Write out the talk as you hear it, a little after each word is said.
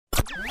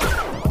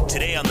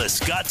Today on the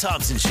Scott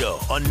Thompson Show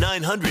on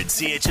 900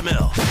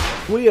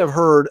 CHML. We have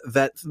heard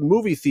that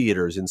movie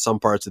theaters in some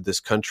parts of this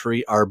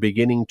country are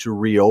beginning to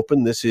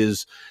reopen. This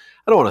is,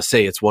 I don't want to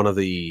say it's one of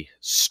the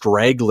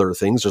straggler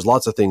things. There's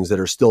lots of things that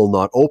are still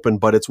not open,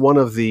 but it's one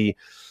of the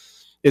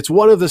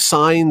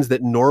signs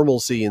that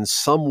normalcy in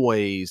some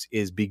ways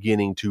is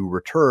beginning to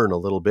return a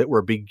little bit.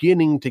 We're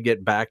beginning to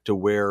get back to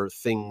where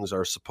things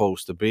are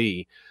supposed to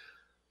be.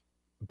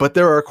 But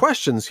there are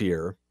questions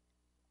here.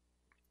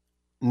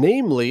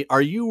 Namely,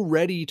 are you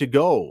ready to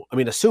go? I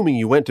mean, assuming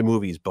you went to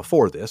movies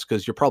before this,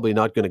 because you're probably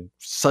not going to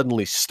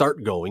suddenly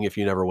start going if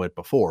you never went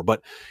before.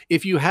 But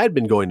if you had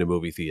been going to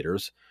movie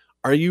theaters,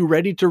 are you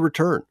ready to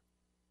return?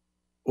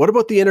 What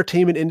about the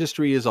entertainment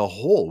industry as a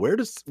whole? Where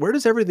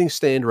does everything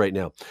stand right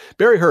now?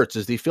 Barry Hertz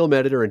is the film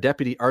editor and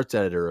deputy arts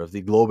editor of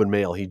the Globe and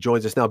Mail. He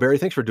joins us now. Barry,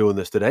 thanks for doing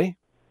this today.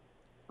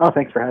 Oh,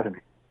 thanks for having me.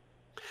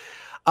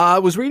 I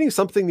was reading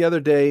something the other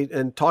day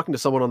and talking to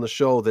someone on the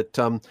show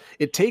that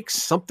it takes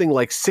something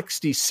like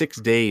 66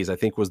 days, I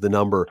think was the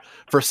number,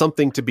 for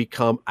something to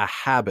become a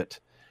habit.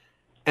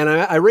 And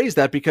I raised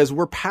that because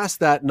we're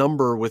past that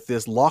number with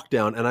this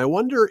lockdown. And I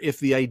wonder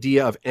if the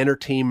idea of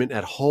entertainment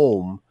at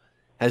home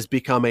has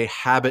become a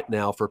habit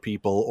now for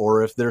people,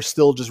 or if they're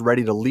still just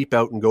ready to leap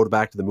out and go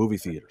back to the movie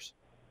theaters.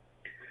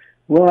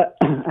 Well,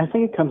 I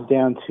think it comes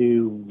down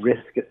to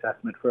risk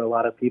assessment for a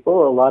lot of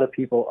people. A lot of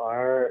people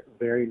are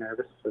very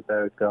nervous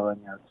about going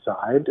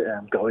outside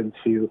and going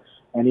to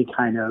any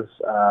kind of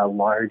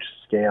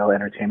large-scale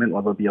entertainment,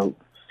 whether they'll be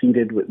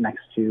seated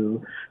next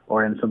to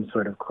or in some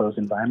sort of closed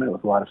environment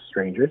with a lot of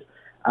strangers.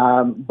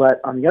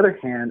 But on the other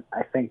hand,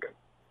 I think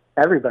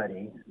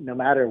everybody, no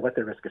matter what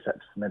their risk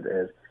assessment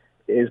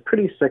is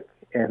pretty sick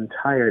and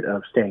tired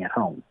of staying at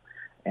home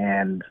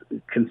and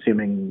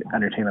consuming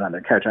entertainment on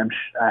their couch.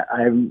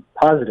 I'm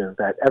positive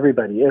that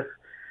everybody, if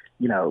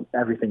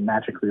everything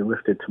magically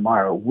lifted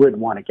tomorrow, would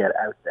want to get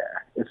out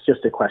there. It's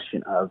just a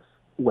question of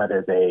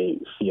whether they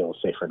feel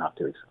safe or not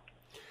doing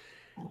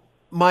so.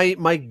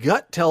 My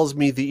gut tells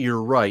me that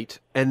you're right,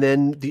 and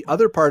then the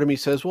other part of me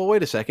says, well,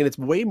 wait a second, it's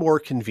way more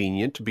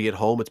convenient to be at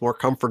home. It's more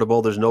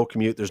comfortable. There's no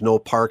commute. There's no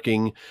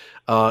parking.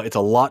 It's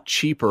a lot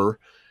cheaper.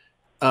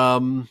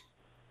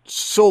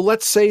 So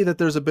let's say that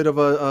there's a bit of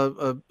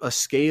a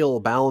scale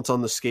balance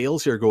on the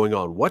scales here going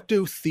on. What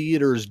do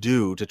theaters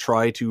do to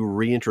try to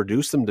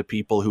reintroduce them to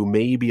people who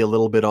may be a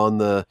little bit on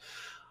the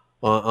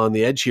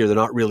edge here? They're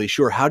not really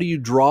sure. How do you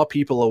draw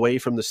people away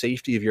from the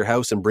safety of your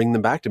house and bring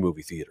them back to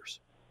movie theaters?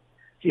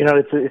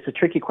 It's a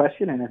tricky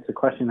question, and it's a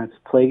question that's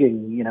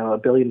plaguing, a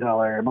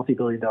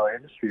multi-billion-dollar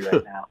industry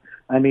right now.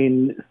 I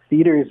mean,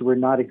 theaters were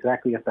not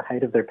exactly at the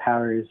height of their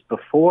powers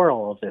before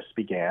all of this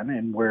began,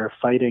 and we're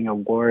fighting a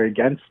war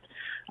against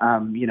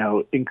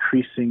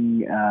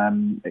increasing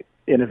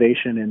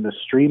innovation in the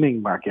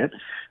streaming market.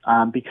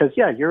 Because,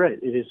 yeah, you're right.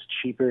 It is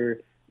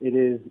cheaper. It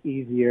is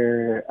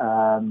easier.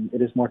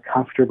 It is more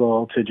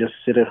comfortable to just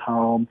sit at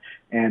home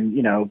and,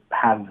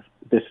 have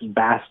this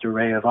vast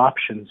array of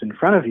options in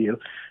front of you,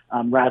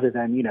 rather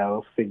than,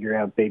 figure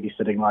out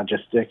babysitting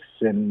logistics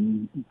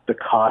and the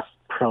cost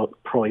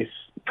price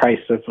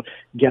of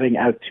getting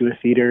out to a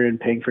theater and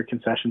paying for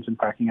concessions and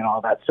parking and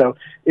all that. So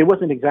it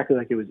wasn't exactly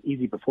like it was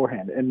easy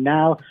beforehand. And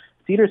now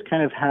theaters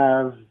kind of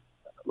have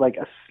like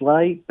a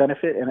slight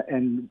benefit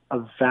and a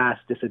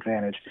vast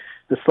disadvantage.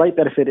 The slight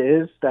benefit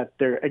is that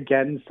they're,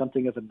 again,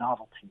 something of a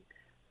novelty.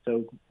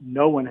 So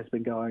no one has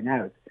been going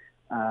out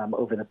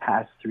over the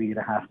past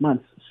 3.5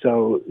 months.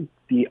 So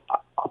the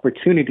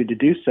opportunity to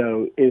do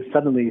so is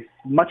suddenly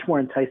much more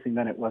enticing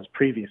than it was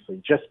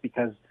previously, just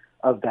because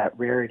of that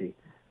rarity.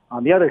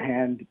 On the other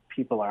hand,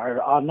 people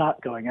are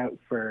not going out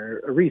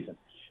for a reason,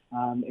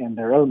 and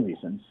their own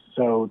reasons.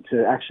 So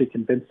to actually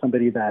convince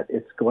somebody that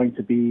it's going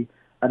to be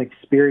an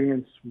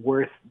experience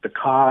worth the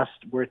cost,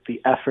 worth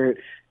the effort,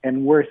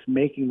 and worth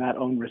making that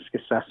own risk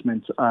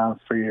assessment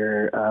for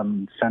your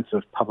sense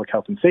of public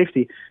health and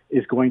safety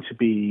is going to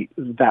be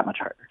that much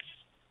harder.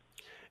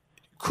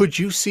 Could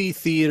you see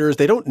theaters,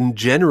 they don't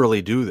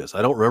generally do this,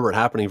 I don't remember it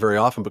happening very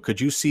often, but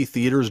could you see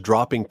theaters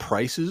dropping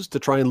prices to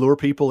try and lure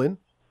people in?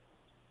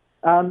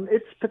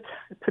 It's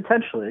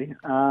potentially,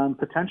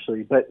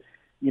 but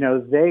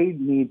they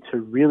need to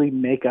really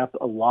make up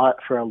a lot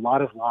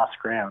of lost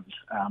ground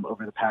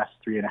over the past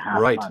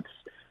 3.5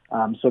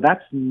 months. So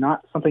that's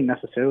not something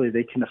necessarily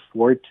they can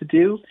afford to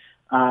do.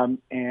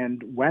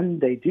 And when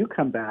they do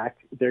come back,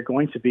 they're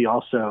going to be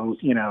also,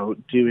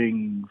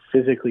 doing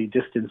physically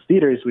distanced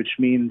theaters, which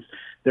means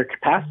their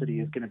capacity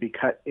is going to be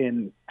cut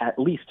in at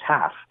least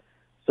half.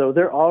 So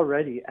they're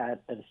already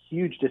at a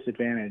huge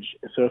disadvantage.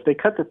 So if they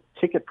cut the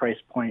ticket price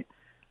point,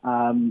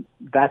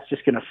 that's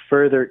just going to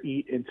further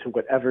eat into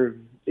whatever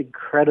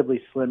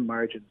incredibly slim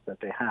margins that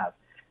they have.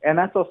 And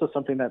that's also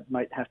something that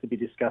might have to be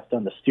discussed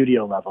on the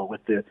studio level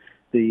with the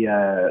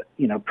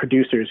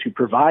producers who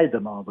provide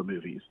them all the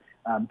movies.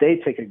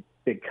 They take a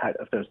big cut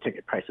of those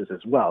ticket prices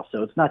as well.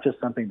 So it's not just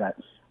something that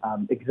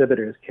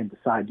exhibitors can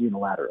decide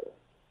unilaterally.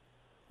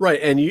 Right,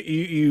 and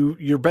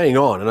you're bang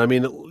on, and I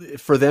mean,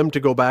 for them to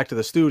go back to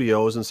the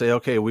studios and say,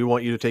 okay, we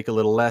want you to take a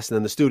little less, and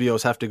then the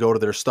studios have to go to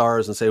their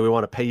stars and say, we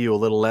want to pay you a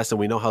little less, and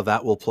we know how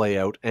that will play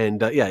out,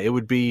 and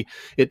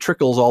it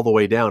trickles all the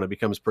way down. It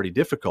becomes pretty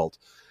difficult.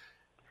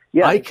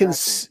 Yeah, I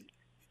exactly.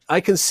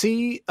 I can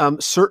see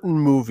certain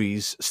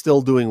movies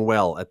still doing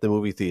well at the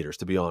movie theaters.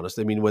 To be honest,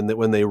 I mean,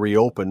 when they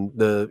reopen,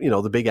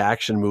 the big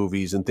action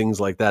movies and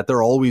things like that,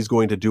 they're always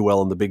going to do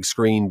well on the big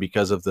screen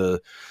because of the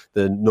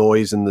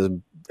noise and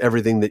the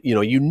everything that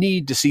you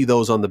need to see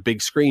those on the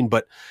big screen.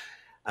 But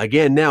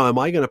again, now, am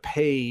I going to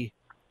pay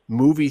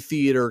movie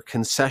theater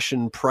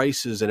concession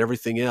prices and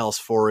everything else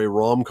for a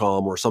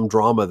rom-com or some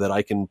drama that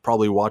I can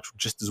probably watch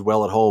just as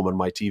well at home on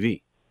my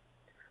TV?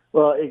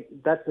 Well,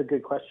 that's a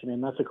good question,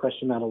 and that's a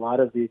question that a lot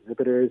of the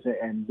exhibitors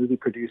and movie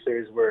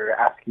producers were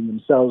asking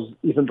themselves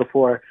even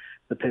before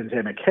the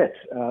pandemic hit.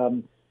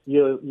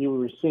 You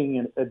were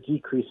seeing a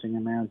decreasing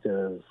amount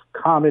of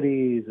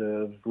comedies,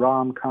 of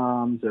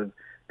rom-coms, of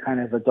kind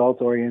of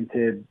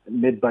adult-oriented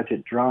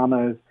mid-budget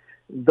dramas.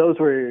 Those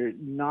were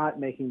not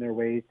making their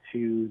way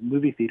to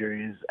movie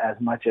theaters as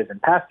much as in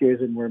past years,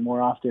 and were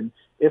more often,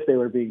 if they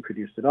were being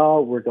produced at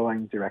all, were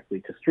going directly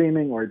to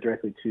streaming or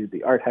directly to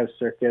the art house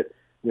circuit,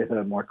 with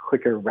a more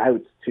quicker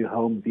route to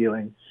home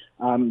viewing.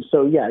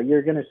 So yeah,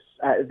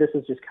 this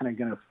is just kind of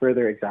going to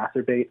further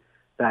exacerbate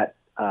that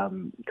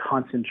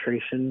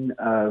concentration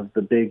of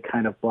the big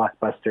kind of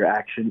blockbuster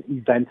action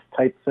event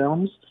type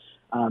films,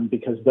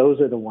 because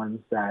those are the ones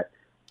that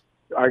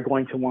are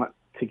going to want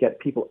to get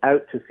people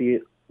out to see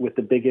it with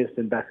the biggest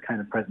and best kind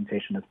of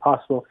presentation as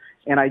possible,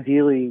 and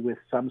ideally with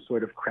some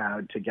sort of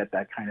crowd to get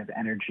that kind of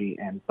energy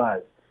and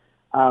buzz.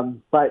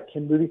 But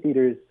can movie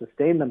theaters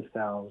sustain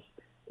themselves,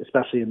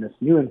 especially in this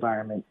new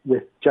environment,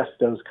 with just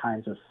those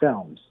kinds of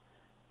films?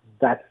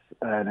 That's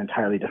an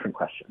entirely different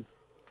question.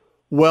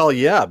 Well,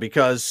 yeah,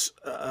 because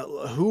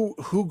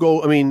who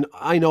go? I mean,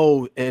 I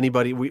know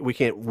anybody. We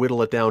can't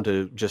whittle it down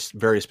to just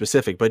very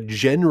specific, but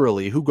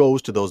generally, who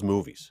goes to those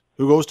movies?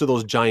 Who goes to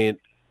those giant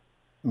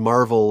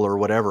Marvel or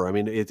whatever? I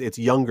mean, it's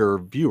younger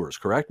viewers,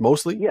 correct?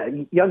 Mostly. Yeah,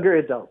 younger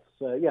adults.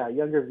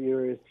 Younger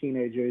viewers,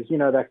 teenagers.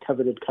 That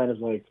coveted kind of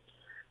like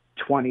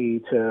 20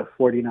 to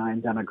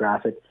 49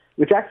 demographic,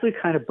 which actually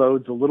kind of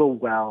bodes a little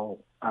well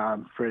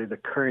for the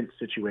current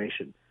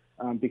situation,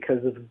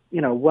 because of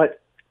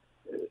what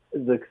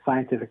the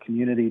scientific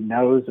community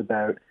knows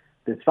about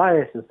this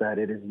virus is that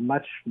it is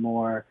much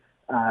more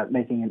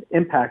making an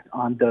impact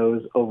on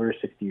those over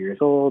 60 years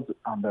old,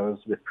 on those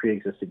with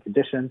pre-existing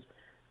conditions.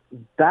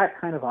 That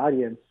kind of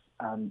audience,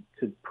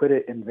 to put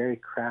it in very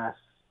crass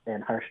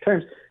and harsh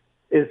terms,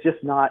 is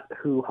just not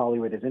who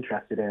Hollywood is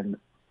interested in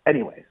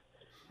anyways.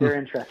 They're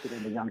interested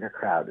in the younger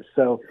crowd.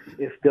 So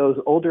if those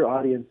older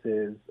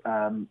audiences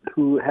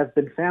who have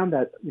been found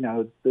that,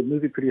 the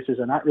movie producers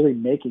are not really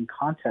making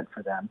content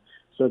for them,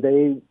 so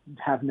they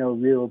have no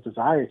real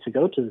desire to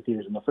go to the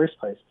theaters in the first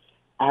place,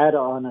 add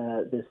on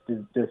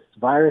this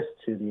virus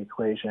to the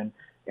equation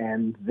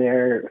and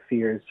their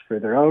fears for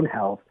their own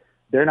health,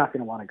 they're not going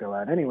to want to go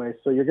out anyway.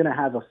 So you're going to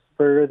have a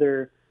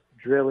further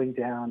drilling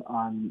down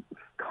on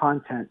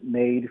content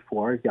made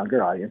for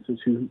younger audiences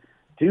who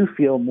do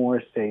feel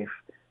more safe,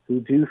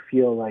 who do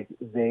feel like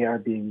they are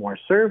being more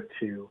served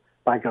to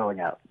by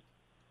going out.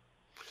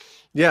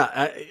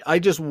 Yeah, I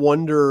just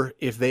wonder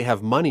if they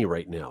have money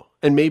right now,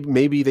 and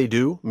maybe they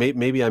do.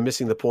 Maybe I'm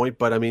missing the point,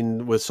 but I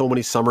mean, with so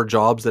many summer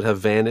jobs that have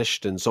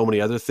vanished and so many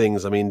other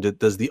things, I mean,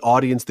 does the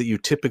audience that you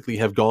typically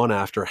have gone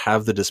after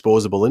have the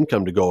disposable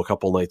income to go a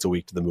couple nights a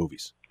week to the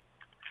movies?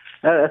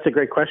 That's a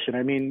great question.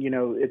 I mean,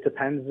 it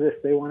depends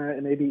if they want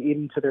to maybe eat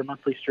into their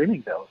monthly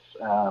streaming bills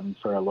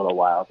for a little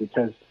while,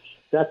 because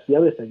that's the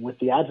other thing. With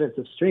the advent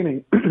of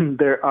streaming,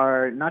 there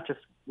are not just,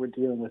 we're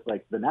dealing with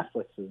like the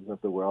Netflixes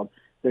of the world,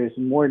 there's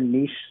more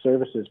niche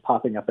services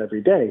popping up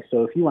every day.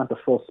 So if you want the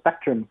full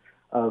spectrum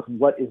of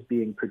what is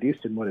being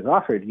produced and what is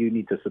offered, you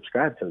need to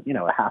subscribe to,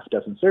 a half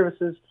dozen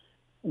services,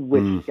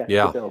 which gets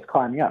the bills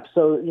climbing up.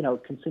 So,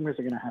 consumers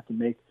are going to have to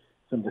make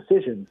some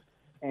decisions.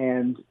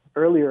 And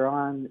earlier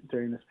on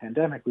during this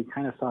pandemic, we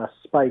kind of saw a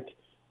spike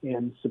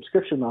in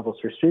subscription levels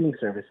for streaming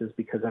services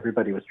because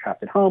everybody was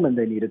trapped at home and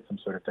they needed some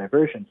sort of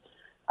diversion.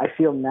 I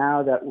feel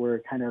now that we're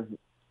kind of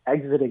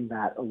exiting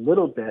that a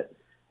little bit,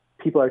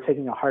 people are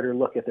taking a harder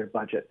look at their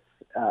budgets,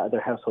 their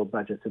household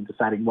budgets, and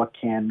deciding what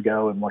can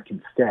go and what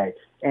can stay.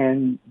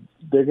 And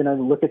they're going to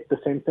look at the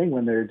same thing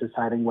when they're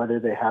deciding whether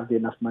they have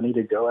enough money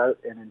to go out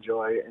and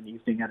enjoy an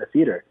evening at a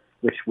theater,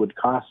 which would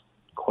cost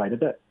quite a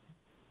bit.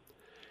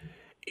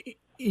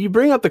 You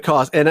bring up the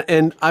cost,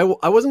 and I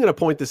wasn't going to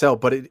point this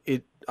out, but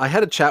I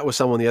had a chat with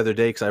someone the other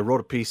day because I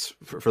wrote a piece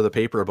for the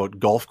paper about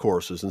golf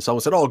courses, and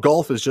someone said, "Oh,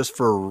 golf is just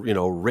for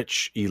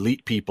rich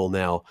elite people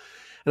now."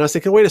 And I was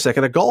thinking, wait a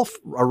second,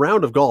 a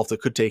round of golf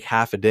that could take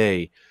half a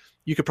day,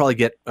 you could probably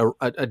get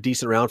a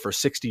decent round for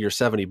 $60 or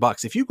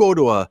 $70. If you go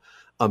to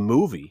a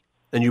movie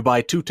and you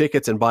buy 2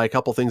 tickets and buy a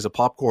couple things of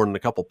popcorn and a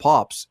couple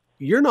pops,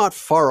 you're not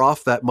far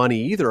off that money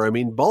either. I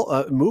mean,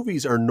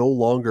 movies are no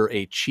longer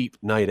a cheap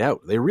night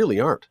out. They really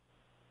aren't.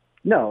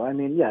 No, I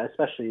mean, yeah,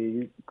 especially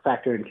you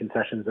factor in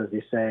concessions, as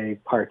you say,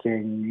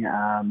 parking.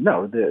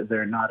 No,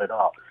 they're not at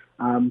all.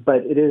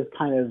 But it is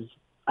kind of,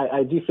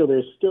 I do feel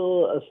there's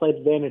still a slight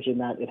advantage in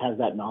that it has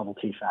that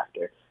novelty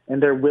factor.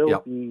 And there will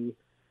Yep. be,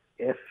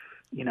 if,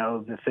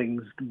 the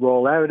things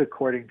roll out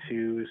according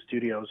to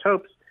studios'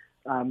 hopes,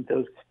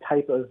 those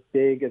type of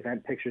big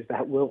event pictures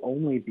that will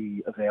only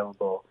be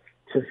available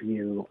to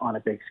view on a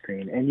big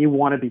screen. And you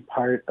want to be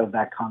part of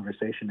that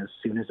conversation as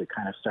soon as it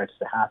kind of starts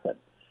to happen.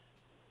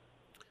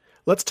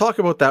 Let's talk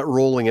about that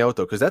rolling out,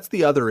 though, because that's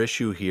the other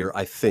issue here,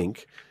 I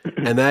think.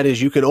 And that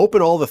is you can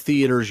open all the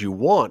theaters you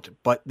want,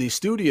 but the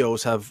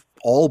studios have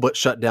all but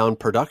shut down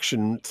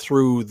production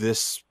through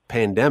this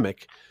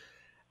pandemic.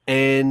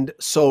 And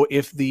so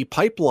if the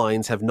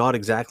pipelines have not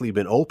exactly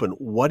been open,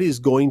 what is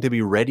going to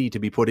be ready to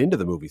be put into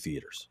the movie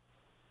theaters?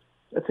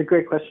 That's a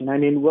great question. I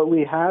mean, what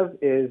we have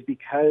is,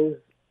 because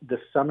the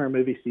summer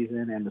movie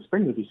season and the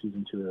spring movie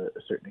season, to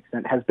a certain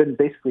extent, has been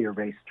basically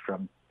erased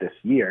from this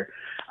year.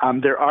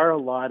 There are a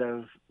lot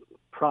of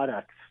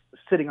products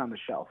sitting on the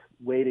shelf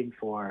waiting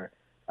for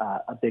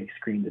a big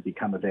screen to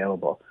become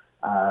available.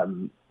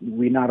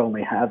 We not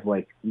only have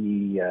like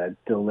the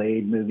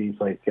delayed movies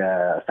like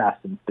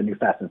the new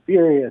Fast and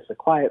Furious, A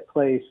Quiet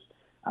Place,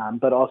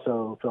 but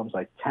also films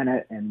like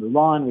Tenet and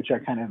Mulan, which are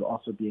kind of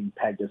also being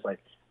pegged as like,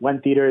 when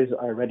theaters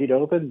are ready to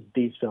open,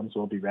 these films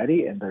will be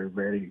ready and they're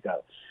ready to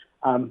go.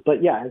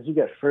 But yeah, as you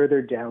get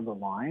further down the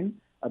line,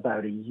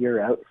 about a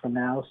year out from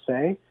now,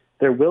 say,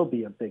 there will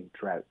be a big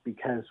drought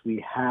because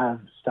we have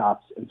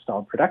stopped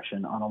installed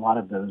production on a lot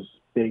of those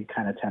big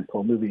kind of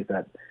tentpole movies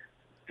that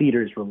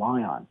theaters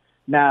rely on.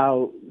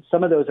 Now,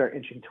 some of those are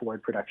inching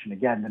toward production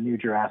again. The new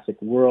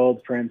Jurassic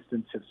World, for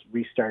instance, has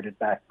restarted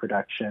back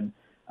production.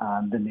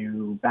 The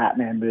new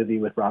Batman movie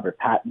with Robert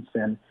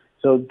Pattinson.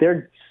 So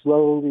they're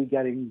slowly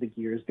getting the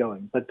gears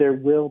going, but there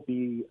will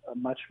be a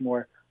much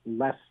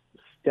less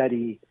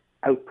steady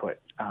output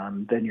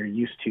than you're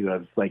used to,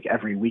 of like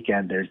every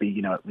weekend there'd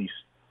be, at least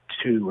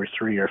 2 or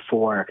 3 or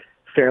 4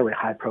 fairly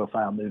high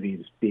profile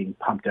movies being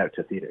pumped out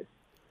to theaters.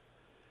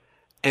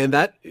 And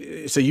that,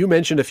 so you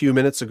mentioned a few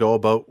minutes ago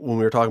about when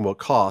we were talking about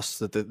costs,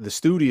 that the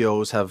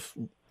studios have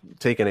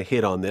taken a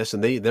hit on this,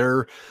 and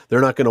they're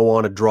not going to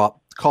want to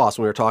drop costs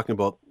when we were talking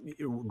about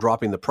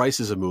dropping the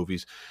prices of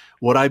movies.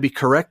 Would I be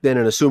correct then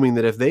in assuming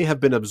that if they have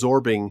been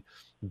absorbing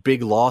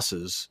big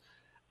losses,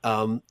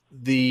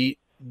 the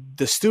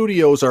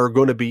studios are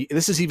going to be,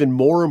 this is even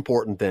more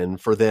important then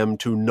for them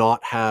to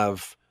not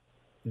have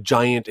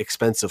giant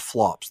expensive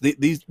flops.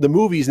 The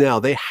movies now,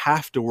 they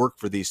have to work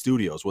for these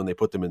studios when they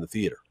put them in the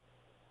theater.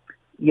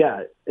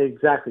 Yeah,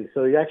 exactly.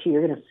 So you're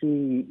going to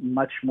see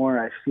much more,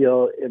 I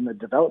feel, in the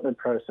development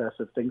process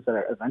of things that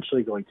are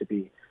eventually going to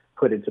be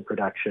put into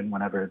production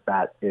whenever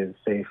that is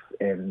safe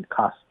and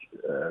cost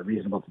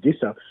reasonable to do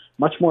so.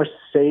 Much more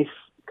safe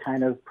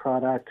kind of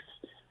products,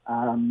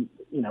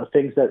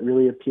 things that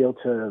really appeal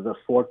to the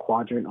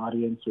 4-quadrant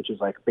audience, which is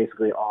like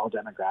basically all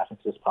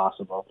demographics as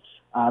possible.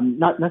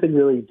 Nothing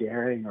really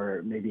daring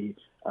or maybe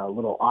a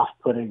little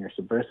off-putting or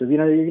subversive.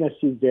 You're going to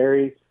see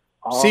very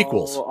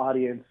sequels,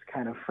 audience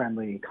kind of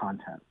friendly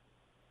content.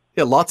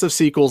 Yeah, lots of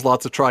sequels,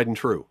 lots of tried and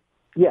true.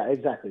 Yeah,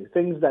 exactly.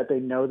 Things that they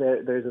know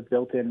that there's a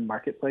built-in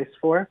marketplace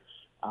for,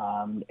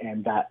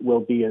 and that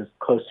will be as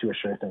close to a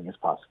sure thing as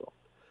possible.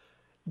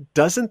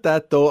 Doesn't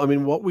that, though, I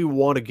mean, what we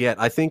want to get,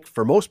 I think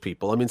for most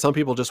people, I mean, some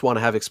people just want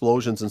to have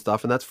explosions and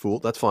stuff, and that's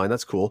fine,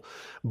 that's cool.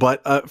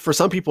 But for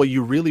some people,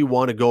 you really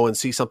want to go and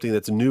see something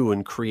that's new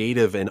and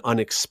creative and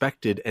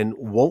unexpected. And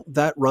won't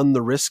that run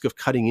the risk of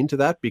cutting into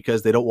that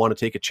because they don't want to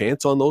take a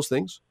chance on those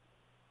things?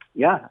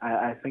 Yeah,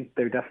 I think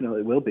there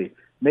definitely will be.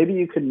 Maybe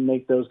you can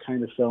make those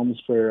kind of films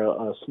for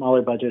a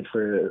smaller budget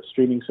for a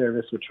streaming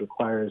service, which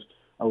requires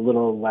a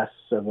little less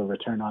of a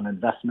return on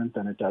investment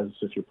than it does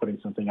if you're putting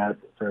something out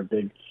for a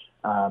big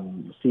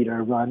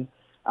theater run.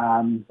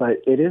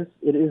 But it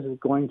is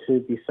going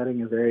to be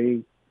setting a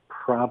very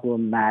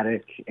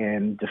problematic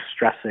and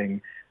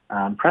distressing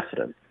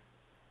precedent.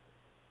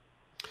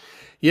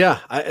 Yeah,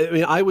 I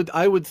mean,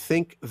 I would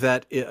think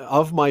that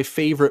of my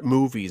favorite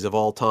movies of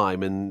all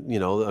time, and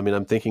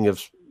I'm thinking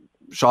of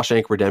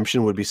Shawshank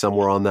Redemption would be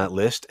somewhere on that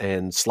list,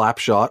 and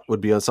Slapshot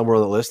would be somewhere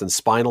on that list, and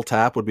Spinal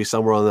Tap would be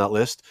somewhere on that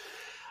list.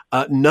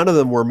 None of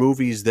them were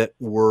movies that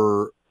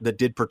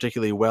did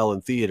particularly well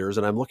in theaters,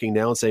 and I'm looking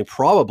now and saying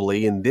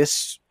probably in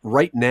this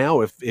right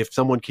now, if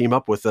someone came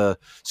up with a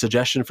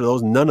suggestion for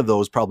those, none of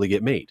those probably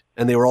get made,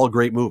 and they were all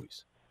great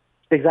movies.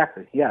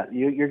 Exactly. Yeah,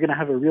 you're going to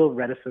have a real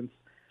reticence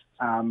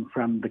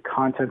from the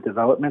content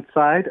development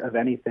side of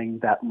anything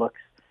that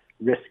looks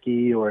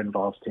risky or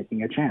involves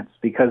taking a chance,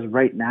 because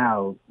right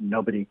now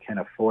nobody can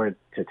afford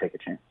to take a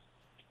chance.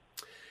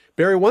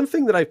 Barry, one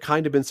thing that I've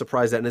kind of been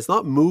surprised at, and it's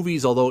not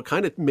movies, although it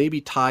kind of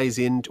maybe ties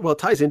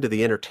into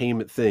the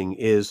entertainment thing,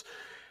 is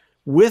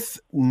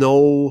with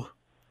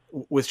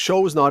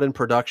shows not in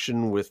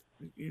production, with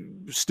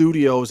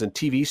studios and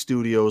TV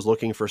studios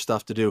looking for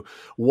stuff to do,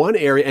 one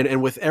area,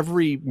 and with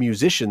every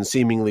musician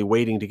seemingly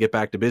waiting to get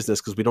back to business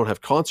because we don't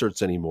have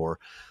concerts anymore,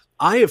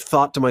 I have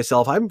thought to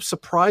myself, I'm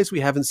surprised we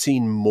haven't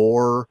seen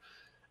more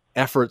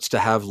efforts to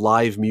have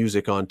live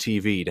music on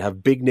TV, to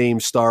have big name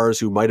stars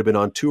who might have been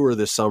on tour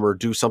this summer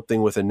do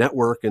something with a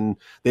network, and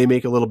they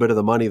make a little bit of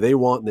the money they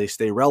want and they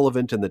stay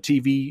relevant, and the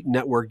TV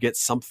network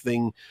gets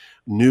something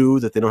new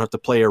that they don't have to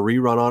play a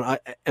rerun on.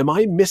 Am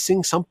I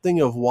missing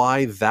something of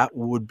why that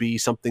would be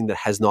something that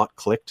has not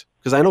clicked?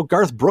 Because I know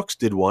Garth Brooks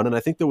did one, and I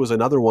think there was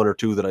another one or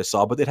two that I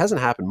saw, but it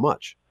hasn't happened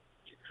much.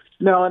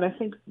 No, and I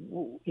think,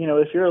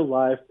 if you're a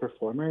live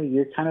performer,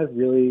 you're kind of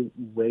really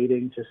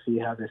waiting to see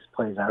how this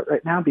plays out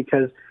right now,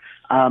 because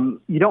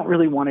you don't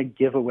really want to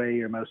give away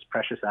your most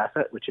precious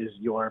asset, which is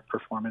your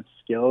performance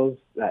skills,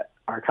 that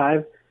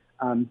archive,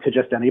 to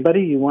just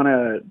anybody. You want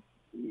to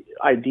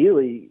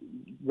ideally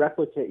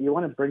replicate, you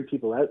want to bring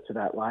people out to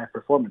that live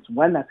performance.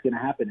 When that's going to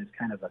happen is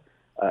kind of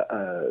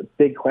a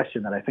big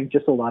question that I think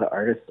just a lot of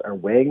artists are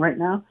weighing right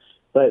now.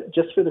 But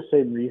just for the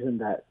same reason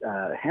that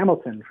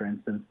Hamilton, for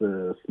instance,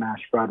 the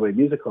smash Broadway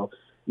musical,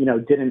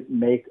 didn't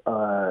make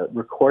a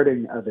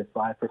recording of its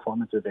live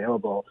performance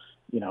available,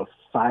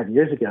 5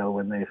 years ago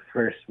when they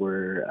first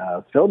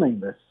were filming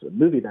this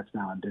movie that's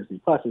now on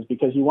Disney Plus, is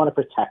because you want to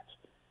protect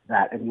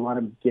that and you want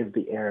to give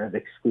the air of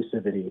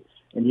exclusivity,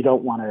 and you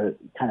don't want to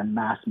kind of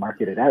mass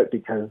market it out,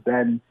 because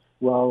then,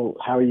 well,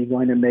 how are you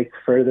going to make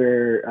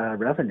further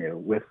revenue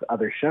with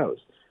other shows?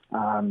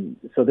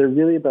 So they're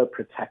really about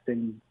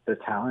protecting the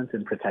talent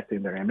and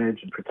protecting their image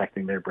and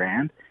protecting their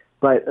brand.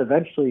 But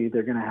eventually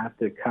they're going to have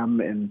to come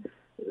and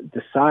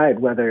decide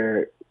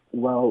whether,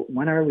 well,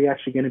 when are we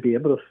actually going to be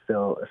able to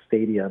fill a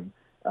stadium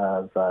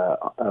of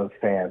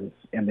fans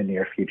in the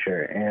near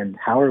future? And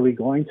how are we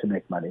going to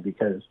make money?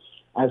 Because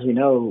as we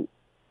know,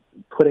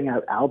 putting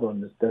out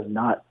albums does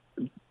not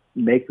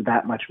make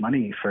that much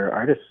money for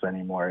artists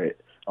anymore.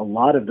 A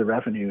lot of the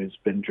revenue has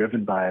been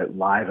driven by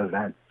live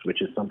events,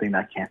 which is something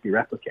that can't be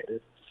replicated.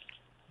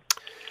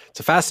 It's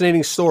a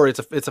fascinating story.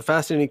 It's a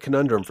fascinating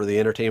conundrum for the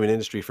entertainment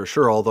industry for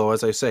sure. Although,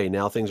 as I say,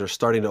 now things are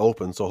starting to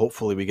open, so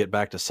hopefully we get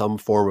back to some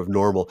form of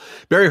normal.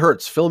 Barry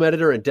Hertz, film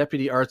editor and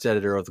deputy arts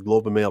editor of the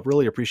Globe and Mail.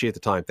 Really appreciate the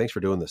time. Thanks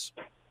for doing this.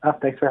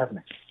 Thanks for having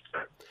me.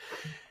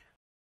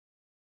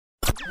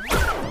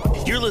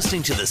 You're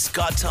listening to the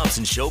Scott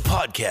Thompson Show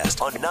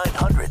podcast on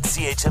 900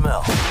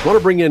 CHML. I want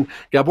to bring in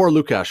Gabor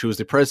Lukash, who is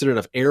the president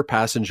of Air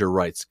Passenger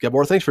Rights.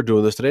 Gabor, thanks for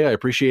doing this today. I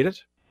appreciate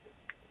it.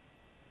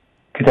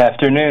 Good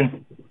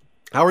afternoon.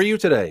 How are you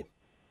today?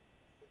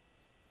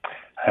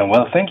 I'm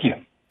well, thank you.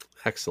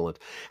 Excellent.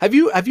 Have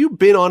you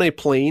been on a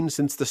plane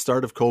since the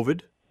start of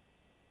COVID?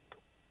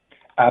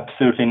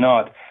 Absolutely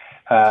not.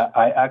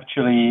 I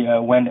actually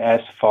went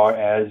as far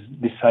as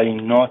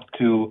deciding not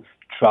to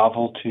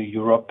travel to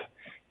Europe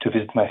to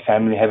visit my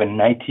family. I have a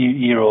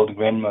 90-year-old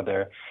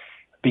grandmother,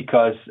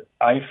 because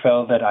I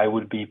felt that I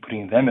would be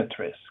putting them at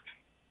risk.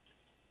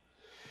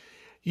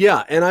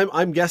 Yeah, and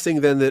I'm guessing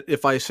then that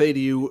if I say to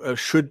you,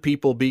 should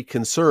people be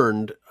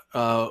concerned,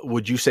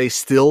 would you say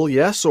still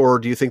yes, or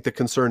do you think the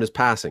concern is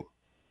passing?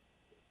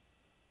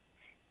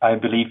 I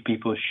believe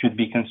people should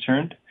be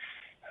concerned.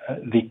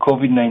 The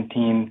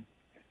COVID-19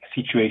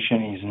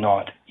 situation is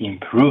not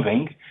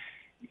improving.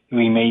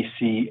 We may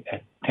see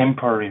a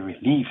temporary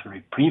relief, a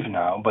reprieve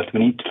now, but we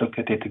need to look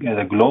at it at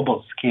a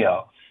global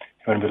scale.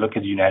 When we look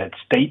at the United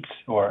States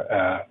or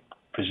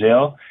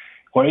Brazil,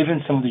 or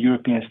even some of the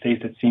European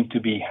states that seem to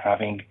be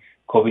having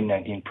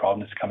COVID-19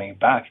 problems coming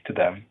back to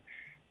them,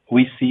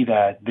 we see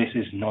that this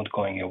is not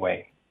going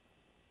away.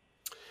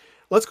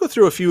 Let's go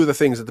through a few of the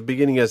things at the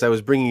beginning. As I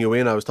was bringing you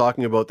in, I was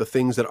talking about the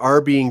things that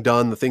are being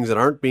done, the things that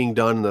aren't being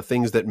done, and the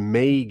things that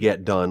may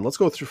get done. Let's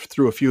go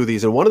through a few of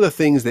these. And one of the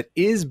things that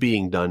is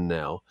being done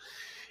now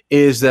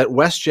is that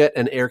WestJet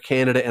and Air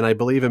Canada, and I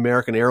believe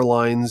American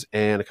Airlines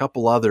and a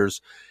couple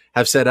others,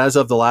 have said as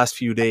of the last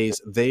few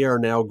days, they are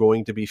now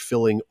going to be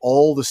filling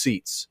all the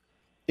seats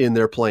in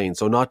their plane.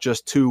 So not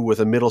just two with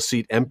a middle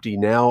seat empty.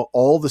 Now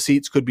all the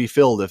seats could be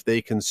filled if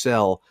they can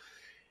sell.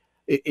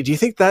 Do you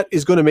think that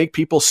is going to make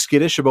people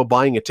skittish about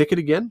buying a ticket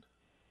again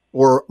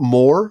or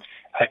more?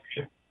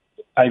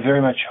 I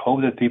very much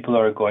hope that people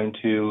are going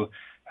to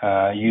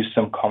use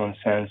some common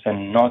sense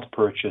and not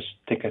purchase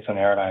tickets on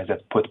airlines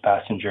that put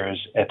passengers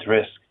at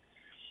risk.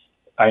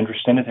 I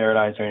understand that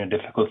airlines are in a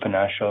difficult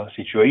financial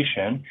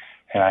situation,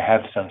 and I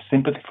have some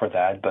sympathy for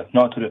that, but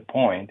not to the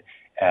point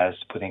as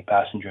putting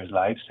passengers'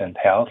 lives and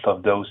health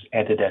of those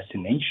at the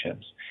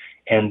destinations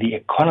and the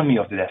economy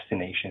of the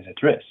destinations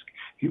at risk.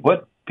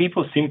 What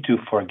people seem to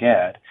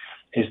forget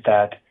is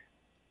that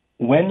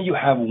when you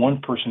have one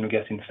person who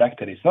gets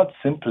infected, it's not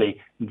simply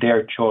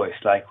their choice,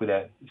 like with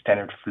a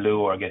standard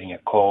flu or getting a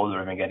cold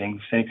or even getting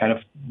any kind of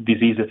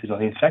disease that is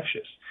not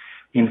infectious.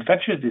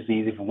 Infectious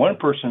disease, if one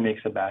person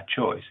makes a bad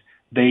choice,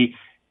 they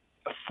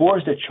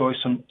force the choice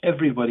on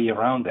everybody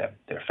around them,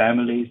 their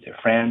families, their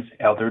friends,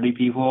 elderly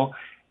people,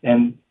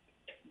 and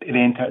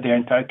their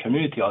entire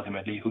community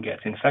ultimately who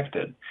gets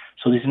infected.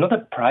 So this is not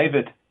a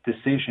private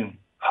decision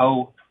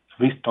how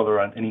risk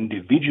tolerant an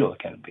individual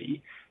can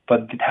be,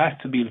 but it has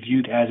to be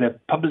viewed as a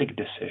public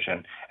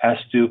decision as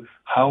to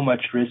how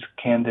much risk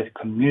can the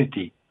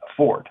community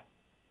afford.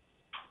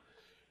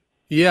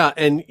 Yeah,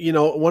 and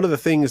one of the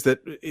things that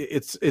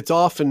it's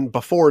often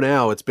before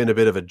now it's been a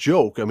bit of a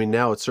joke. I mean,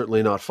 now it's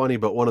certainly not funny,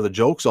 but one of the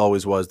jokes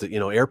always was that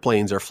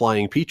airplanes are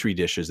flying petri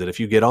dishes. That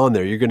if you get on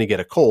there, you're going to get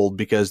a cold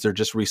because they're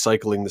just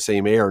recycling the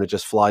same air and it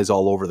just flies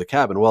all over the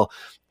cabin. Well,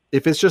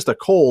 if it's just a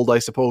cold, I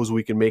suppose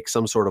we can make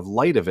some sort of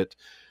light of it.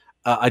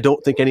 I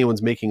don't think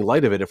anyone's making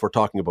light of it if we're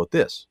talking about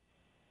this.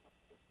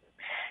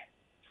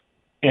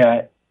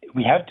 Yeah,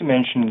 we have to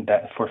mention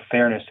that for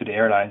fairness to the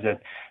airlines,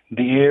 that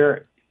the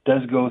air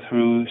does go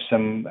through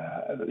some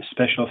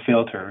special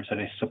filters that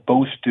is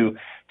supposed to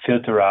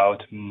filter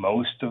out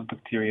most of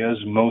bacteria,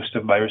 most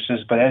of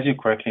viruses. But as you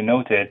correctly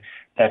noted,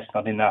 that's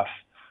not enough.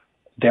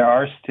 There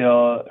are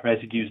still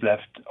residues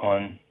left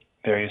on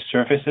various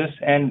surfaces,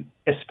 and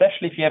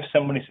especially if you have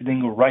somebody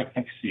sitting right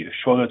next to you,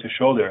 shoulder to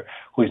shoulder,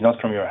 who is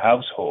not from your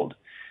household,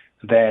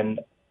 then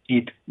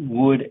it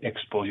would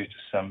expose you to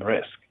some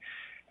risk.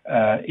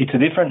 It's a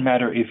different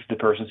matter if the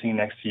person sitting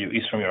next to you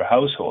is from your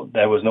household.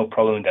 There was no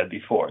problem with that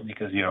before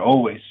because you're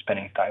always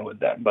spending time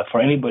with them. But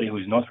for anybody who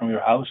is not from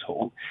your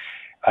household,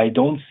 I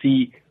don't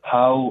see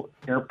how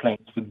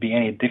airplanes would be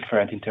any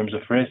different in terms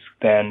of risk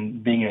than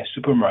being in a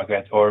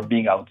supermarket or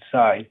being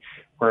outside,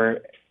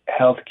 where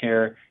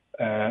healthcare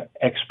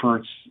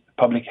experts,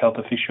 public health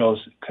officials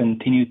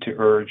continue to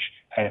urge,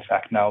 and in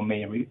fact now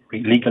may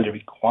legally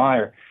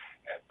require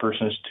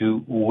persons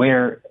to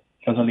wear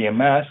not only a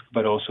mask,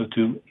 but also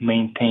to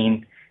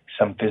maintain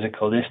some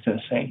physical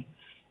distancing.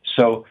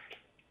 So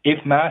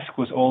if mask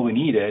was all we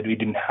needed, we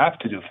didn't have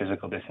to do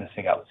physical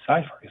distancing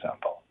outside, for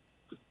example.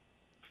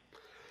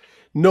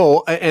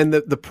 No, and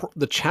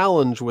the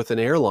challenge with an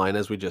airline,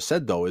 as we just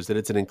said, though, is that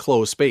it's an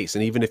enclosed space.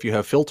 And even if you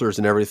have filters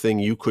and everything,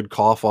 you could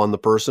cough on the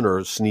person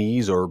or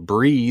sneeze or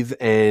breathe,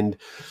 and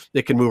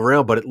it can move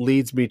around. But it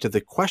leads me to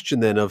the question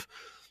then of,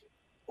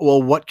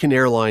 well, what can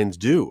airlines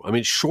do? I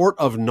mean, short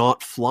of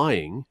not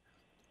flying,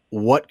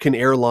 what can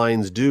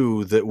airlines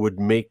do that would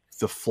make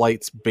the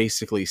flights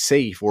basically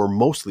safe or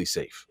mostly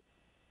safe?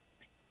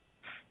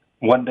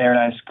 What the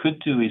airlines could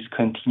do is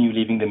continue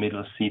leaving the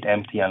middle seat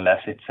empty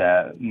unless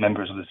it's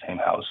members of the same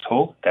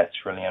household. That's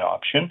really an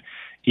option.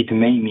 It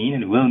may mean,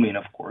 and will mean,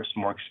 of course,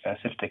 more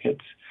expensive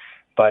tickets.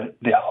 But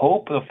the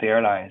hope of the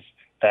airlines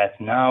that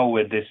now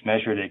with this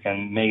measure they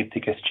can make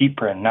tickets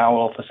cheaper, and now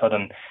all of a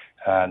sudden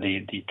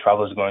the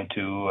travel is going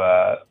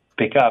to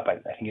pick up, I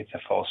think it's a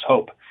false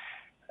hope.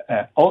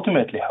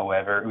 Ultimately,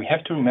 however, we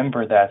have to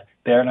remember that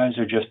the airlines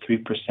are just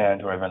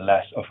 3% or even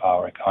less of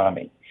our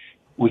economy.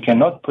 We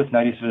cannot put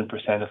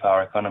 97% of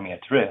our economy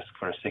at risk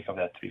for the sake of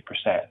that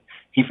 3%.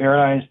 If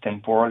airlines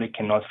temporarily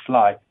cannot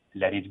fly,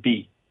 let it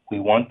be. We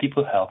want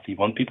people healthy, we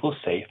want people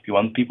safe, we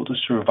want people to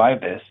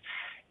survive this,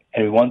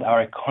 and we want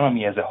our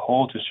economy as a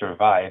whole to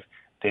survive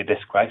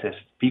this crisis.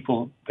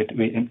 People,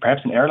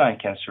 perhaps an airline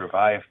can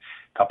survive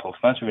a couple of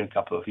months or even a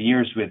couple of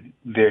years with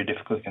very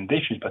difficult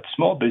conditions, but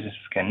small businesses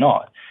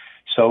cannot.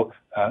 So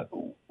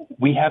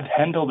we have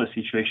handled the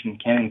situation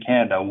in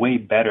Canada way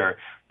better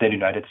than the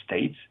United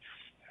States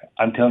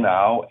until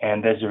now,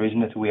 and there's a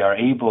reason that we are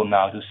able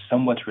now to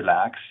somewhat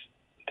relax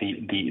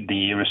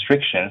the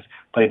restrictions,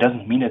 but it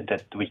doesn't mean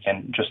that we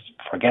can just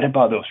forget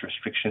about those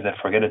restrictions and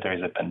forget that there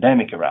is a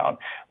pandemic around.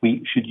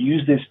 We should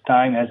use this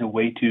time as a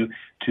way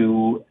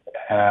to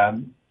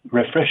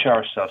refresh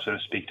ourselves, so to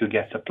speak, to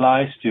get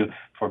supplies,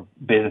 for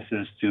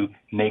businesses to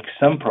make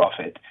some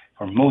profit.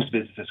 For most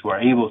businesses who are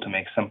able to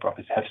make some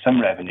profits, have some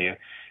revenue,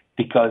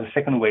 because the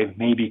second wave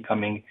may be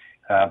coming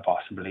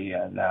possibly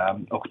in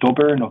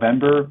October,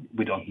 November,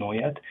 we don't know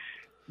yet.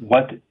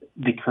 What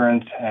the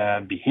current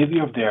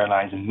behavior of the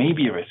airlines may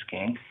be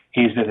risking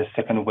is that a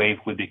second wave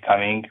would be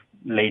coming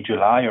late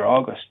July or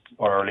August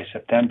or early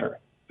September,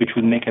 which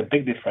would make a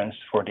big difference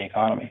for the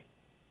economy.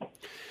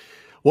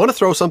 I want to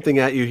throw something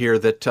at you here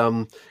that,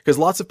 because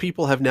lots of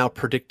people have now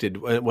predicted,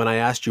 when I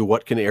asked you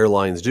what can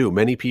airlines do,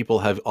 many people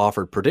have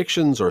offered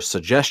predictions or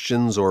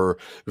suggestions or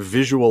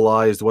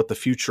visualized what the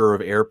future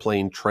of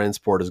airplane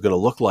transport is going to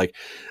look like.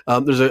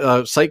 There's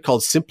a site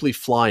called Simply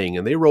Flying,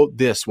 and they wrote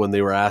this when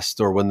they were asked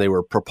or when they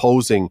were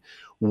proposing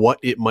what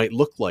it might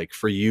look like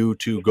for you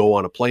to go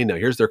on a plane now.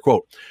 Here's their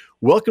quote.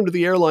 Welcome to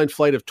the airline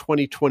flight of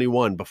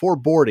 2021. Before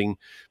boarding,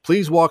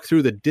 please walk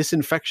through the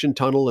disinfection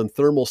tunnel and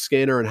thermal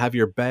scanner and have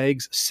your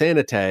bags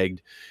sanitagged.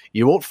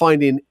 You won't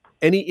find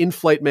any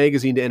in-flight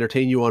magazine to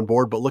entertain you on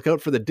board, but look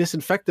out for the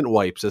disinfectant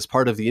wipes as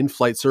part of the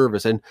in-flight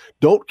service. And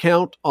don't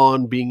count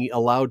on being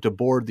allowed to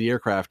board the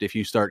aircraft if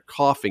you start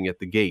coughing at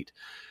the gate.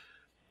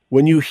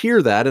 When you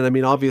hear that, and I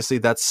mean, obviously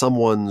that's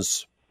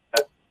someone's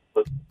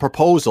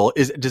proposal,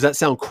 does that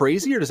sound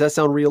crazy or does that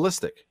sound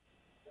realistic?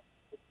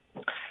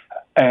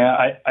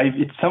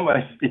 It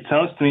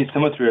sounds to me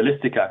somewhat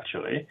realistic,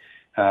 actually.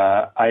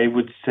 I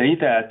would say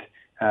that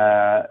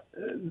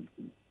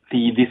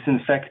the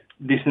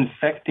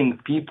disinfecting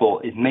people,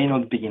 it may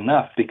not be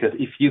enough, because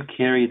if you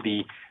carry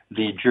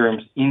the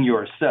germs in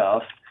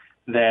yourself,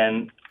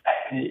 then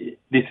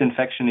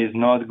disinfection is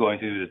not going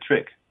to do the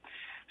trick.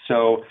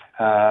 So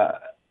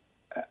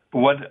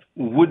what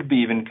would be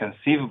even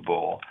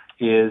conceivable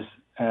is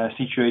a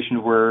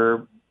situation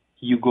where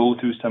you go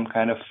through some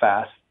kind of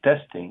fast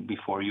testing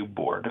before you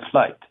board a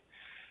flight.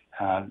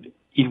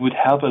 It would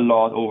help a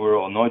lot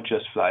overall, not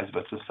just flights,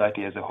 but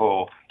society as a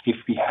whole, if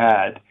we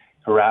had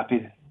a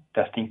rapid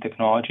testing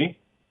technology,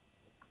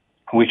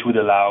 which would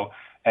allow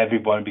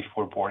everyone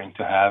before boarding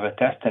to have a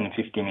test, and in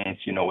 15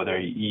 minutes you know whether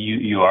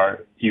you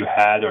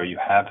had or you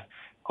have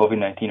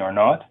COVID-19 or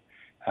not.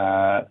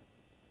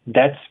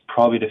 That's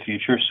probably the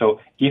future. So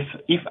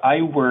if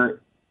I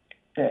were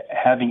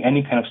having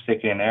any kind of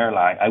stake in an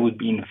airline, I would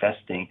be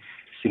investing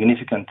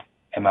significant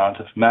amount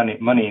of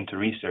money into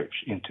research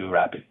into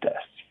rapid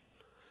tests.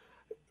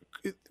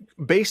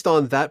 Based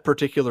on that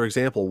particular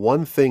example,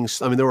 one thing,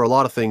 I mean, there were a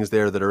lot of things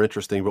there that are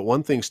interesting, but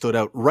one thing stood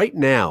out right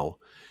now.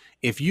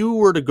 If you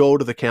were to go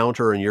to the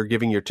counter and you're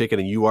giving your ticket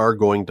and you are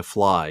going to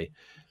fly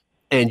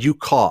and you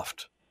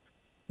coughed,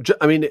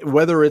 I mean,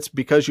 whether it's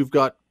because you've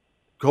got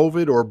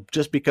COVID or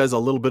just because a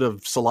little bit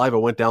of saliva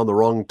went down the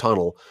wrong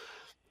tunnel,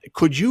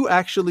 could you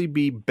actually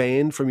be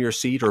banned from your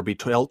seat or be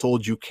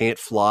told you can't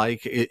fly?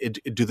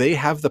 Do they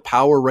have the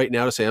power right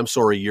now to say, I'm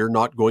sorry, you're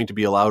not going to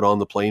be allowed on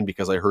the plane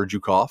because I heard you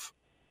cough?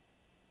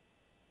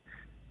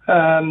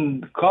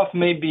 Cough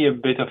may be a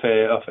bit of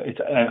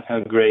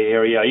a gray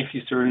area. If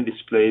you certainly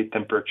display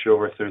temperature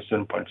over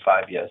 37.5,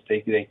 yes,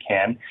 they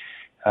can.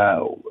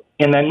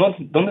 And I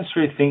don't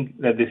necessarily think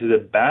that this is a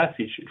bad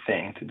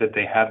thing that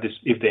they have this,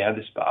 if they have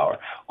this power.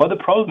 Well, the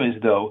problem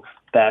is, though,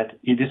 that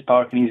this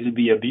power can easily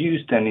be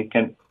abused and it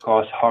can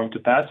cause harm to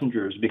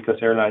passengers because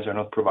airlines are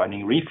not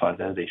providing refunds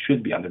as they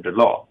should be under the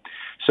law.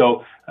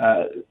 So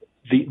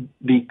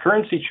the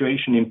current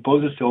situation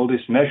imposes all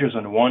these measures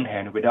on the one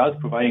hand without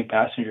providing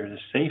passengers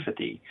a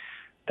safety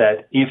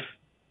that if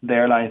the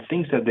airline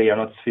thinks that they are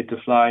not fit to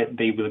fly,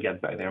 they will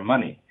get back their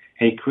money.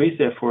 And it creates,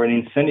 therefore, an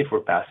incentive for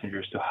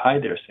passengers to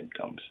hide their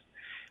symptoms,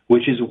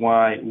 which is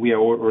why we are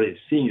already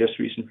seeing just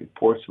recent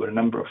reports about a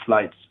number of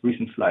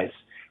recent flights,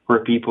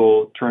 where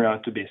people turn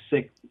out to be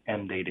sick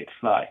and they did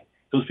fly.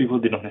 Those people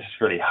did not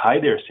necessarily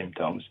hide their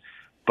symptoms,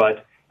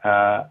 but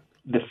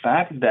the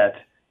fact that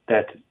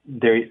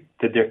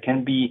there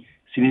can be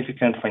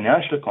significant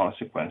financial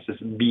consequences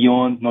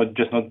beyond not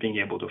being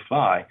able to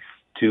fly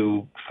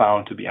to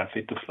found to be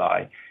unfit to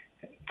fly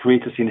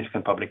creates a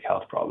significant public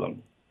health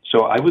problem.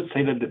 So I would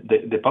say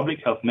that the public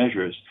health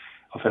measures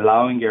of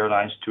allowing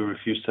airlines to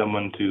refuse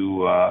someone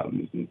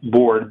to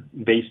board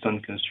based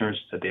on concerns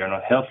that they are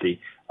not healthy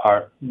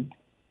are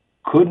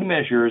good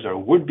measures, or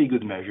would be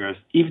good measures,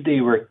 if they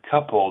were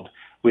coupled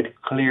with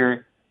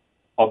clear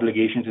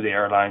obligation to the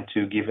airline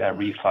to give a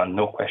refund,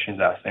 no questions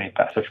asked, any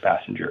such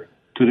passenger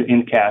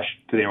in cash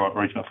to their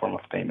original form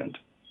of payment.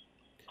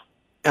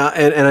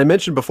 And I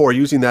mentioned before,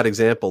 using that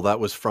example,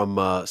 that was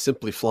from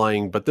Simply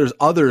Flying, but there's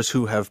others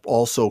who have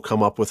also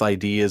come up with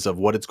ideas of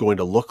what it's going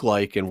to look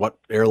like and what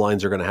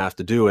airlines are going to have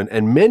to do.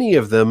 And many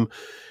of them,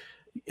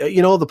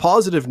 you know, the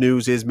positive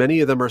news is many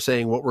of them are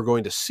saying what we're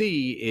going to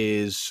see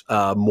is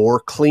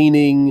more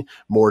cleaning,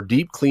 more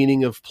deep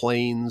cleaning of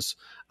planes,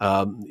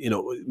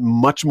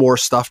 much more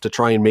stuff to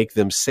try and make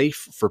them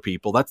safe for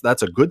people.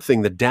 That's a good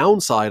thing. The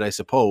downside, I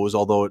suppose,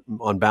 although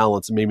on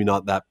balance, maybe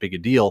not that big a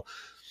deal,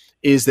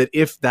 is that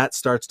if that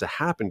starts to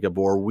happen,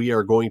 Gabor, we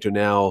are going to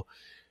now,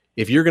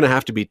 if you're going to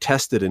have to be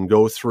tested and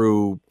go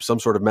through some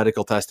sort of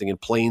medical testing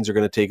and planes are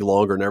going to take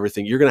longer and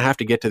everything, you're going to have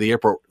to get to the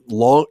airport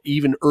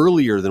even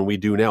earlier than we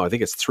do now. I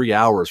think it's 3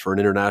 hours for an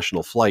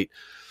international flight.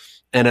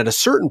 And at a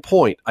certain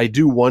point, I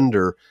do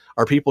wonder,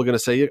 are people going to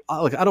say,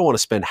 I don't want to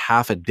spend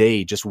half a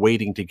day just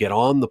waiting to get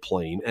on the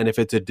plane? And if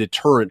it's a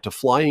deterrent to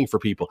flying for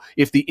people,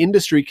 if the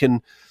industry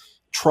can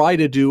try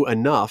to do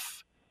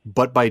enough,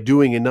 but by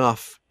doing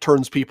enough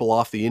turns people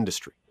off the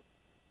industry.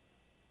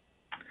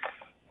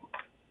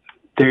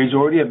 There is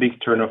already a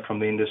big turnoff from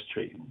the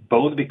industry,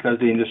 both because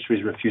the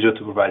industry's refusal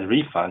to provide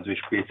refunds,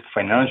 which creates a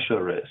financial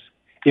risk,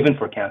 even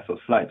for canceled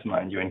flights,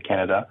 mind you, in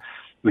Canada,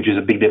 which is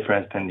a big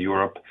difference than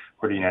Europe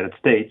or the United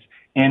States,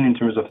 and in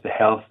terms of the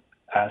health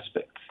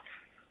aspects.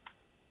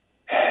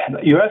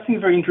 You're asking a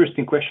very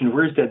interesting question.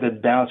 Where is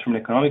that balance from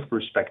an economic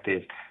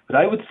perspective? But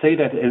I would say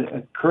that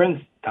at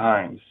current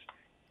times,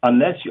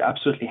 unless you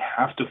absolutely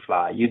have to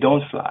fly, you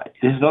don't fly.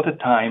 This is not a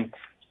time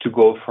to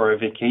go for a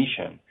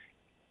vacation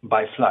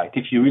by flight.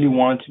 If you really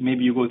want,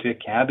 maybe you go to a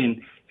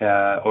cabin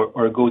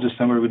or go to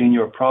somewhere within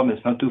your province,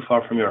 not too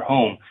far from your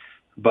home.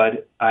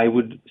 But I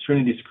would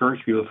certainly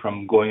discourage people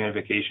from going on a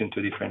vacation to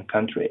a different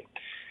country.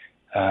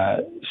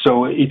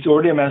 So it's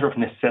already a matter of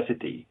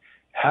necessity.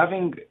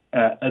 Having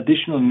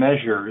additional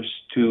measures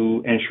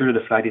to ensure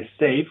the flight is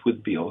safe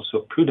would be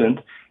also prudent,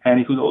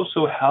 and it would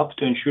also help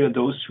to ensure that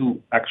those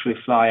who actually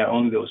fly are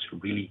only those who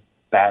really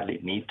badly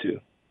need to.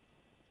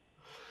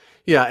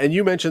 Yeah, and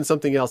you mentioned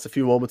something else a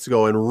few moments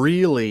ago, and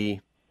really,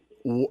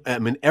 I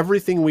mean,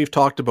 everything we've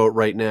talked about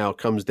right now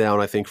comes down,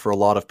 I think, for a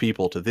lot of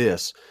people to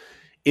this.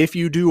 If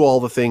you do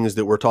all the things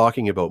that we're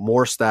talking about,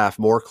 more staff,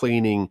 more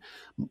cleaning,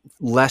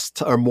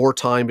 or more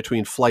time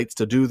between flights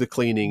to do the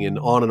cleaning, and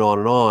on and on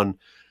and on,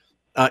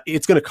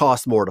 it's going to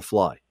cost more to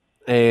fly.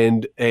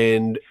 And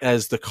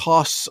as the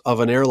costs of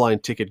an airline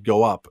ticket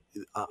go up,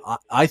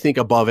 I think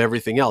above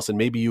everything else, and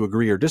maybe you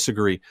agree or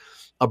disagree,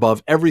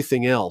 above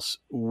everything else,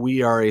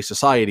 we are a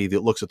society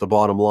that looks at the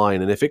bottom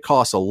line. And if it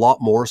costs a lot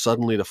more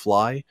suddenly to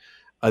fly,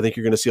 I think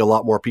you're going to see a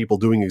lot more people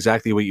doing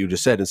exactly what you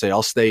just said and say,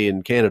 I'll stay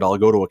in Canada, I'll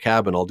go to a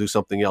cabin, I'll do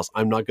something else.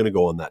 I'm not going to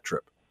go on that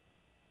trip.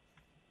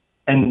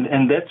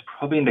 And that's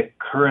probably in the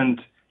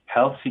current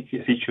health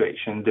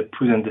situation, the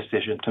prudent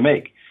decision to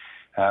make.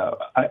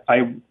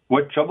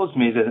 What troubles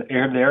me is that the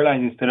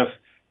airlines, instead of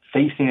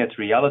facing that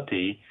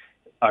reality,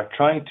 are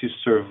trying to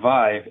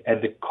survive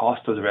at the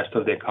cost of the rest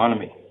of the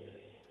economy.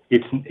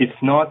 It's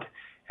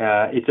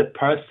a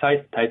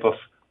parasite type of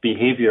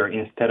behavior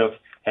instead of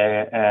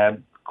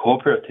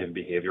cooperative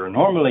behavior.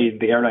 Normally,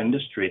 the airline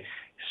industry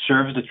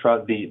serves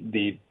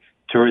the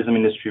tourism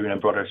industry in a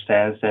broader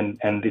sense, and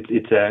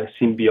it's a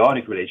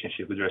symbiotic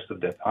relationship with the rest of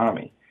the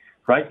economy.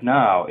 Right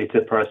now, it's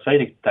a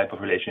parasitic type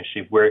of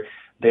relationship where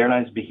the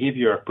airline's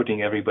behavior are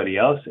putting everybody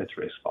else at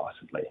risk,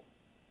 possibly.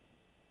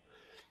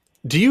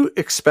 Do you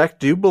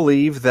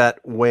believe that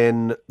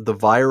when the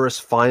virus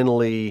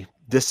finally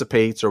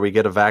dissipates or we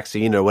get a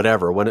vaccine or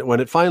whatever, when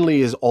it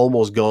finally is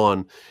almost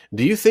gone,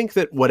 do you think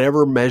that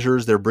whatever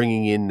measures they're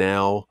bringing in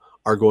now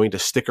are going to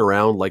stick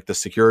around like the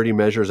security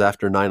measures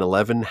after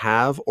 9/11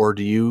 have? Or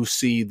do you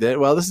see that,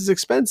 well, this is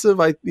expensive.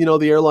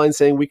 The airline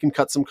saying we can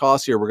cut some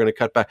costs here, we're going to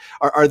cut back.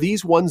 Are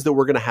these ones that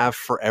we're going to have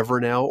forever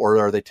now, or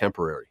are they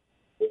temporary?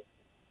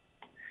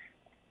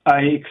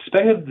 I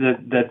expect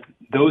that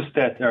those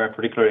that are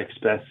particularly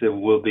expensive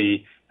will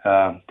be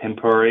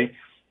temporary.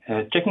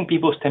 Checking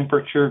people's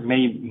temperature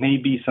may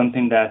be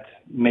something that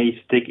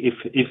may stick if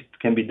it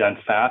can be done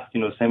fast.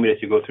 Same way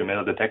that you go through a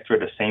metal detector,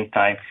 at the same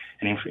time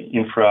an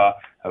infra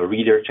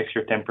reader checks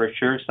your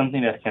temperature,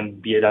 something that can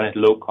be done at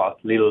low cost,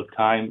 little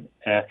time,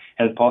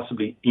 and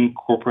possibly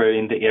incorporated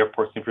in the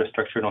airport's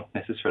infrastructure, not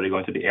necessarily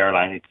going to the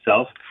airline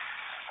itself.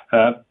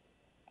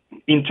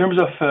 In terms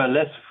of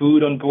less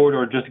food on board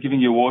or just giving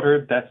you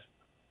water, that's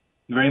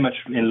very much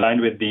in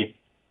line with the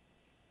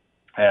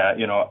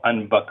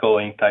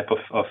unbuckling type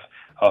of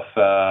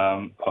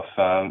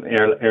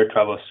air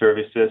travel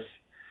services,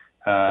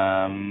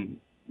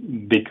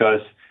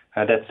 because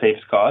that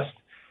saves cost.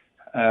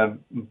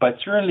 But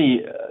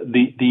certainly,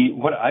 the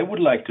what I would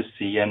like to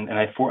see, and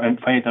I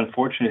find it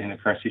unfortunate in the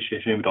current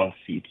situation we don't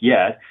see it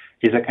yet,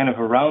 is a kind of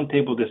a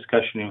roundtable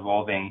discussion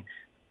involving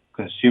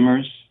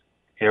consumers,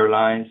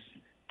 airlines,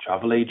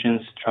 travel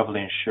agents, travel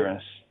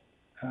insurance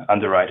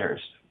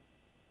underwriters.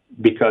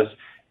 Because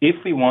if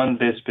we want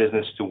this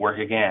business to work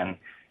again,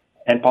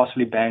 and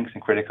possibly banks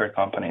and credit card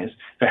companies,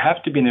 there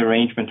have to be an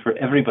arrangement where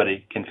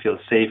everybody can feel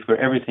safe, where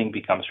everything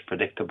becomes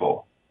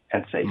predictable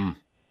and safe.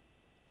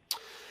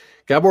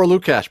 Gabor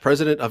Lukacs,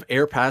 president of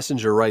Air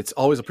Passenger Rights.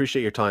 Always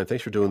appreciate your time.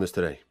 Thanks for doing this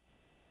today.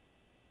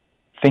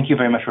 Thank you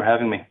very much for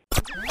having me.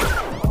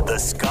 The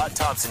Scott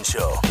Thompson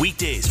Show,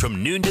 weekdays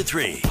from noon to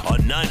 3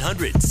 on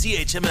 900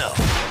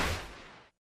 CHML.